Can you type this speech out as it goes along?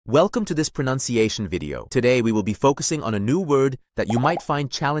Welcome to this pronunciation video. Today we will be focusing on a new word that you might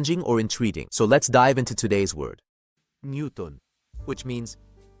find challenging or intriguing. So let's dive into today's word. Newton, which means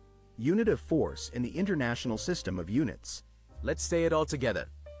unit of force in the international system of units. let's say it all together.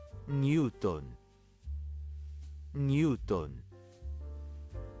 Newton. Newton.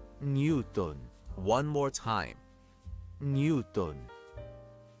 Newton. One more time. Newton.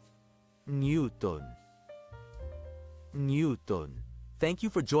 Newton. Newton. Thank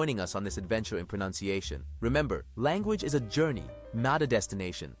you for joining us on this adventure in pronunciation. Remember, language is a journey, not a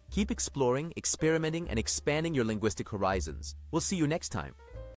destination. Keep exploring, experimenting, and expanding your linguistic horizons. We'll see you next time.